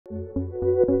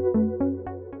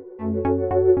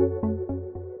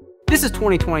This is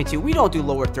 2022. We don't do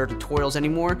lower third tutorials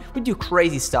anymore. We do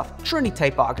crazy stuff. Trendy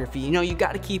typography. You know, you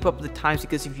got to keep up with the times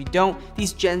because if you don't,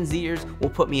 these Gen Zers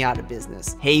will put me out of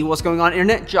business. Hey, what's going on,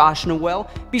 internet? Josh Noel.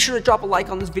 Be sure to drop a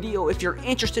like on this video if you're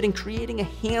interested in creating a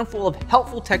handful of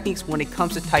helpful techniques when it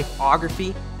comes to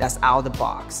typography that's out of the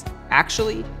box.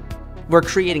 Actually, we're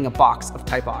creating a box of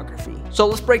typography. So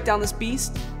let's break down this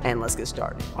beast and let's get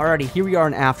started. Alrighty, here we are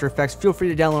in After Effects. Feel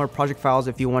free to download our project files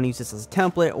if you want to use this as a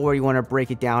template or you want to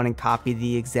break it down and copy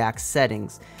the exact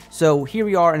settings. So here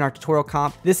we are in our tutorial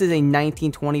comp. This is a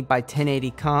 1920 by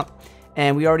 1080 comp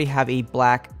and we already have a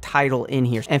black title in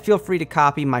here. And feel free to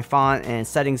copy my font and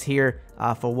settings here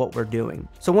for what we're doing.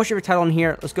 So once you have your title in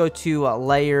here, let's go to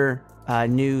layer,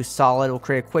 new, solid. We'll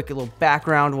create a quick little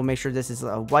background. We'll make sure this is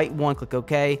a white one, click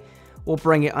OK. We'll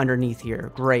bring it underneath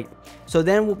here. Great. So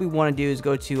then what we want to do is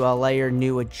go to a layer,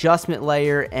 new adjustment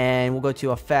layer, and we'll go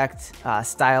to effect,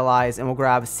 stylize, and we'll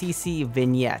grab CC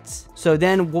vignettes. So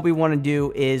then what we want to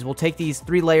do is we'll take these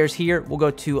three layers here. We'll go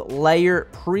to layer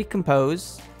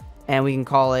pre-compose, and we can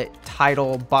call it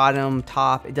title, bottom,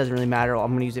 top. It doesn't really matter. I'm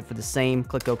going to use it for the same.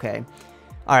 Click OK.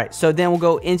 All right, so then we'll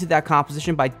go into that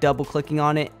composition by double clicking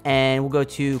on it, and we'll go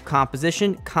to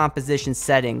composition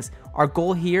settings. Our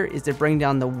goal here is to bring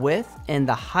down the width and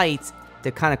the height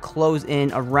to kind of close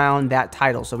in around that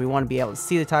title. So we want to be able to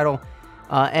see the title,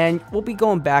 and we'll be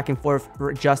going back and forth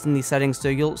adjusting these settings. So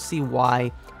you'll see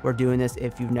why we're doing this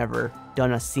if you've never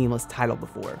done a seamless title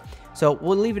before. So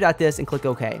we'll leave it at this and click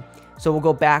OK. So we'll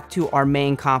go back to our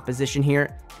main composition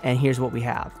here, and here's what we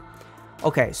have.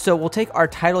 Okay, so we'll take our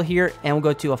title here and we'll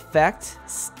go to effect,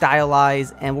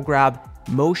 stylize, and we'll grab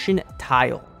motion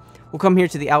tile. We'll come here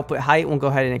to the output height. We'll go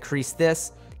ahead and increase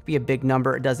this. Be a big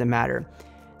number, it doesn't matter.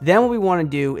 Then what we want to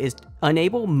do is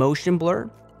enable motion blur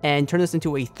and turn this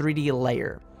into a 3D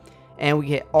layer. And we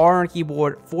hit R on our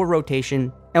keyboard for rotation.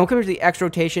 And we'll come here to the X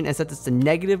rotation and set this to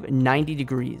 -90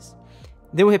 degrees.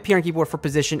 Then we'll hit P on our keyboard for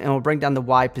position and we'll bring down the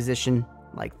Y position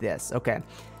like this. Okay.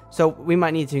 So we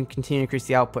might need to continue to increase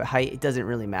the output height. It doesn't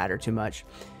really matter too much.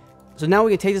 So now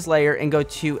we can take this layer and go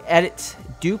to edit,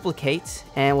 duplicate,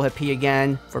 and we'll hit P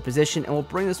again for position, and we'll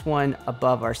bring this one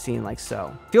above our scene like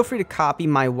so. Feel free to copy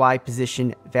my Y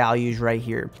position values right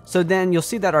here. So then you'll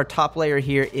see that our top layer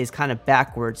here is kind of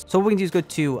backwards. So what we can do is go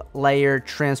to layer,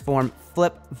 transform,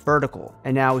 flip vertical,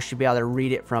 and now we should be able to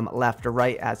read it from left to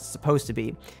right as it's supposed to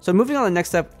be. So moving on to the next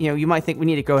step, you know, you might think we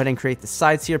need to go ahead and create the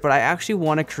sides here, but I actually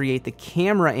want to create the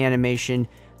camera animation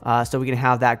so we can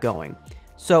have that going.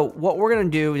 So what we're going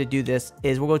to do this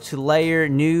is we'll go to layer,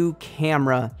 new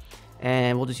camera,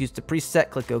 and we'll just use the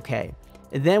preset, click OK.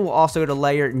 And then we'll also go to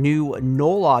layer, new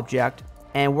null object,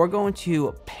 and we're going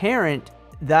to parent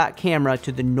that camera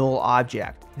to the null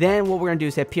object. Then what we're going to do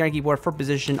is hit P on our keyboard for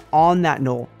position on that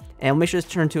null, and we'll make sure this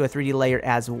turns to a 3D layer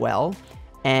as well.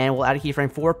 And we'll add a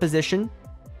keyframe for position,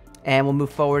 and we'll move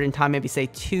forward in time, maybe say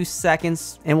 2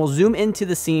 seconds, and we'll zoom into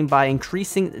the scene by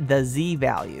increasing the Z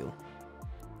value.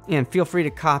 And feel free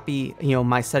to copy, you know,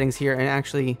 my settings here, and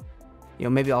actually, you know,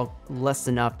 maybe I'll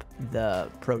lessen up the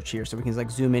approach here so we can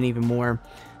like zoom in even more.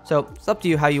 So it's up to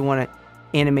you how you want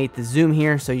to animate the zoom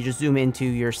here. So you just zoom into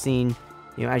your scene,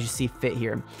 you know, as you see fit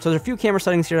here. So there's a few camera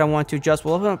settings here I want to adjust.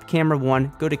 We'll open up camera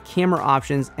 1, go to camera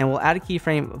options, and we'll add a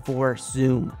keyframe for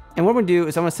zoom. And what we're going to do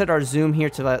is I'm going to set our zoom here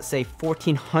to, let's say,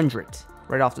 1400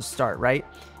 right off the start, right?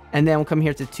 And then we'll come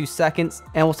here to 2 seconds,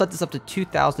 and we'll set this up to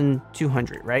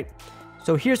 2200, right?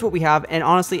 So here's what we have, and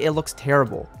honestly, it looks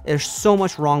terrible. There's so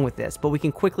much wrong with this, but we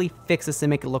can quickly fix this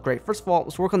and make it look great. First of all,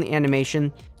 let's work on the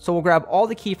animation. So we'll grab all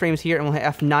the keyframes here, and we'll hit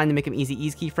F9 to make them easy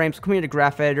ease keyframes. So come here to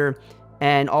Graph Editor,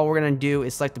 and all we're going to do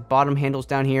is select the bottom handles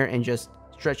down here and just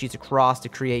stretch these across to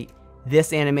create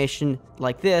this animation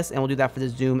like this, and we'll do that for the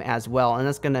zoom as well, and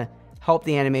that's going to help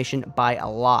the animation by a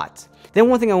lot. Then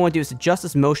one thing I want to do is adjust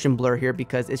this motion blur here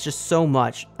because it's just so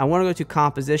much. I want to go to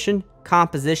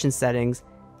composition settings,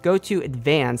 go to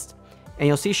advanced, and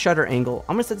you'll see shutter angle.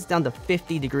 I'm going to set this down to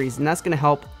 50 degrees, and that's going to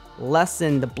help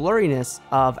lessen the blurriness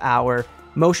of our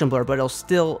motion blur, but it'll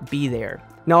still be there.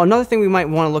 Now, another thing we might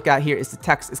want to look at here is the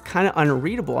text is kind of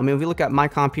unreadable. I mean, if we look at my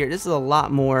comp here, this is a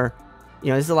lot more, you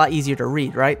know, this is a lot easier to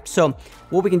read, right? So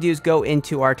what we can do is go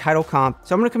into our title comp.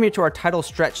 So I'm going to come here to our title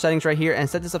stretch settings right here and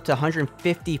set this up to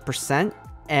 150%,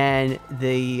 and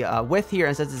the width here,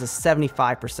 and set this to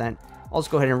 75%. I'll just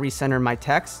go ahead and recenter my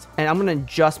text, and I'm going to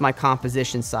adjust my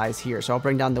composition size here. So I'll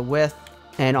bring down the width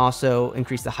and also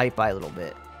increase the height by a little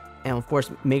bit. And of course,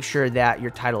 make sure that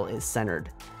your title is centered.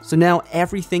 So now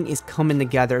everything is coming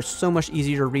together. It's so much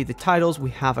easier to read the titles.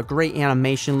 We have a great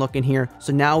animation look in here.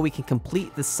 So now we can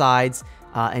complete the sides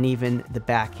and even the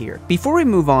back here. Before we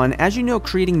move on, as you know,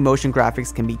 creating motion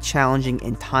graphics can be challenging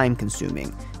and time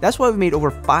consuming. That's why we made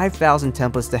over 5,000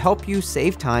 templates to help you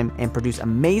save time and produce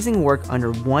amazing work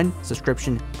under one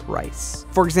subscription price.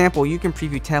 For example, you can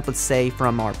preview templates, say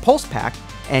from our Pulse Pack,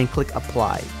 and click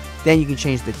apply. Then you can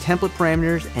change the template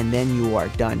parameters and then you are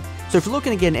done. So if you're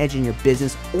looking to get an edge in your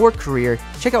business or career,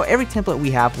 check out every template we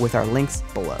have with our links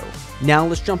below. Now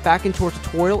let's jump back into our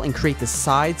tutorial and create the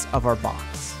sides of our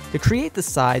box. To create the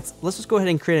sides, let's just go ahead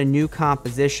and create a new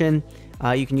composition.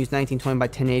 You can use 1920 by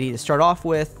 1080 to start off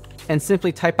with, and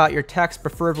simply type out your text,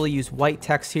 preferably use white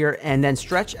text here, and then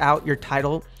stretch out your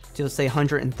title to, let's say,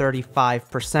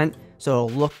 135%, so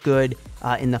it'll look good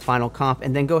in the final comp.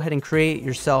 And then go ahead and create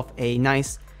yourself a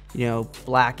nice,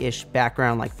 blackish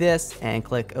background like this, and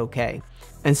click OK.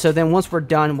 And so then once we're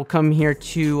done, we'll come here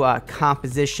to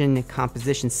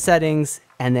composition settings,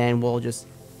 and then we'll just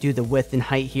do the width and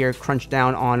height here, crunch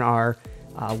down on our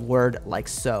word like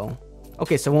so.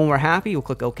 Okay, so when we're happy, we'll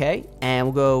click OK, and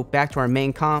we'll go back to our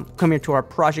main comp, come here to our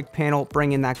project panel,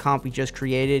 bring in that comp we just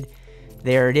created.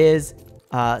 There it is.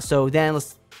 So then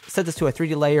let's set this to a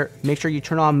 3D layer. Make sure you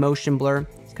turn on motion blur.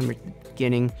 Let's come here to the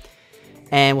beginning.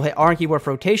 And we'll hit R on keyboard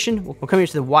for rotation. We'll come here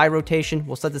to the Y rotation.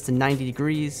 We'll set this to 90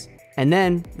 degrees. And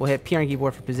then we'll hit P on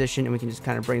keyboard for position, and we can just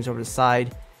kind of bring this over to the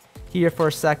side here for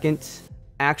a second.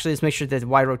 Actually, let's make sure that the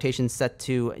Y rotation is set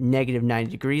to -90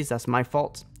 degrees. That's my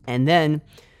fault. And then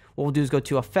what we'll do is go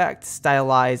to Effect,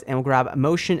 Stylize, and we'll grab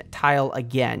Motion Tile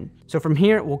again. So from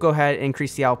here, we'll go ahead and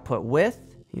increase the output width.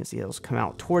 You can see those come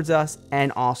out towards us,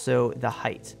 and also the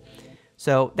height.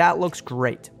 So that looks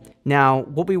great. Now,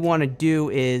 what we want to do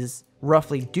is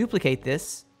roughly duplicate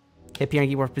this, hit P on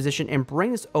keyboard position, and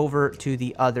bring this over to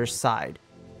the other side.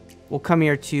 We'll come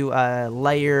here to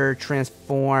layer,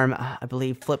 transform, I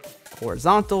believe flip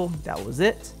horizontal. That was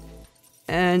it.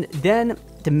 And then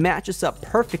to match this up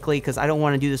perfectly, because I don't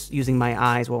want to do this using my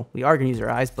eyes. Well, we are going to use our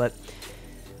eyes, but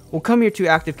we'll come here to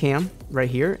active cam right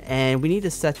here, and we need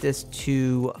to set this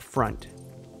to front.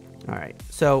 All right,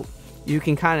 so you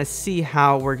can kind of see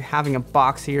how we're having a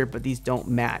box here, but these don't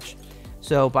match.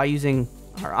 So by using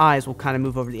our eyes, we'll kind of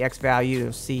move over the X value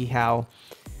to see how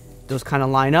those kind of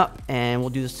line up, and we'll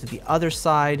do this to the other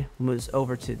side, move this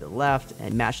over to the left,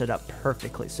 and match it up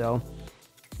perfectly. So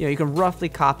you can roughly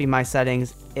copy my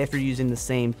settings if you're using the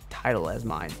same title as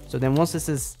mine. So then once this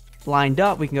is lined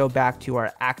up, we can go back to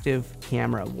our active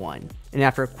camera 1. And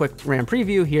after a quick RAM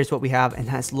preview, here's what we have, and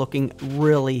that's looking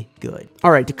really good.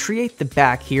 All right, to create the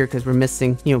back here, because we're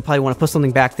missing, probably want to put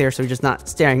something back there so we're just not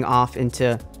staring off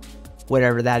into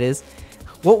whatever that is.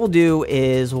 What we'll do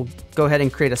is we'll go ahead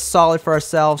and create a solid for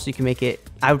ourselves. So you can make it,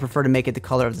 I would prefer to make it the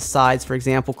color of the sides, for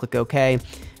example. Click OK.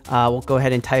 We'll go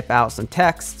ahead and type out some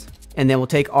text, and then we'll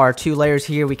take our 2 layers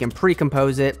here. We can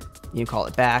pre-compose it. You can call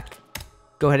it back.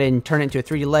 Go ahead and turn it into a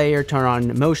 3D layer, turn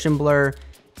on motion blur,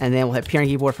 and then we'll hit P on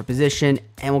keyboard for position,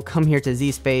 and we'll come here to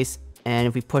Z space, and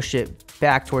if we push it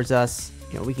back towards us,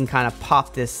 we can kind of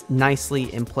pop this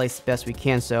nicely in place the best we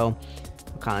can. So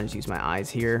I'll kind of just use my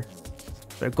eyes here.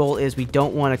 But our goal is we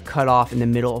don't want to cut off in the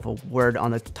middle of a word on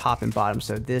the top and bottom.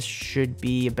 So this should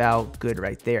be about good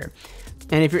right there.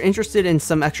 And if you're interested in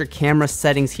some extra camera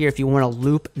settings here, if you want to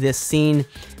loop this scene,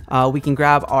 we can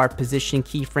grab our position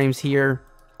keyframes here,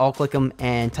 alt click them,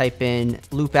 and type in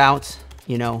loop out,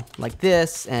 like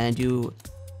this, and do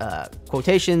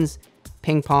quotations,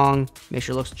 ping pong, make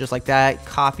sure it looks just like that,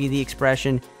 copy the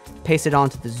expression, paste it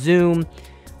onto the zoom.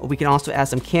 We can also add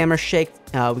some camera shake.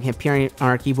 We can appear on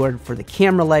our keyboard for the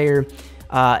camera layer,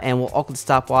 and we'll alt click the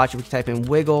stopwatch. We can type in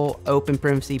wiggle, open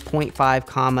parenthesis, 0.5,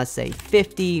 comma, say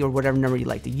 50, or whatever number you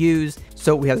like to use.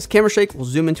 So we have this camera shake. We'll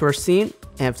zoom into our scene,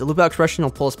 and if it's a loop out expression,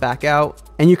 it'll pull us back out,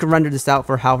 and you can render this out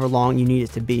for however long you need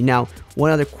it to be. Now,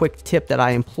 one other quick tip that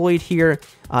I employed here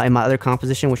in my other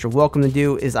composition, which you're welcome to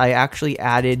do, is I actually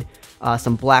added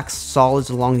some black solids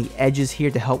along the edges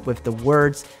here to help with the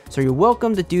words. So you're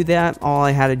welcome to do that. All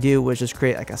I had to do was just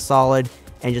create like a solid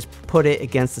and just put it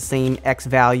against the same X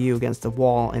value against the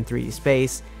wall in 3D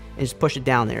space and just push it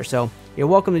down there. So you're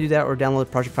welcome to do that, or download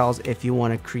the project files if you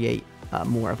want to create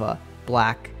more of a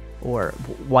black or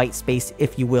white space,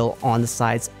 if you will, on the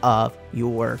sides of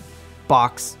your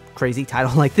box crazy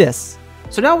title like this.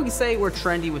 So now we can say we're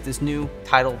trendy with this new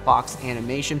title box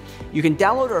animation. You can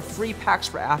download our free packs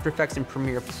for After Effects and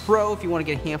Premiere Pro if you want to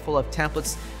get a handful of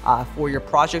templates for your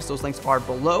projects. Those links are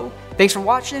below. Thanks for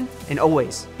watching, and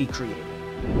always be creative.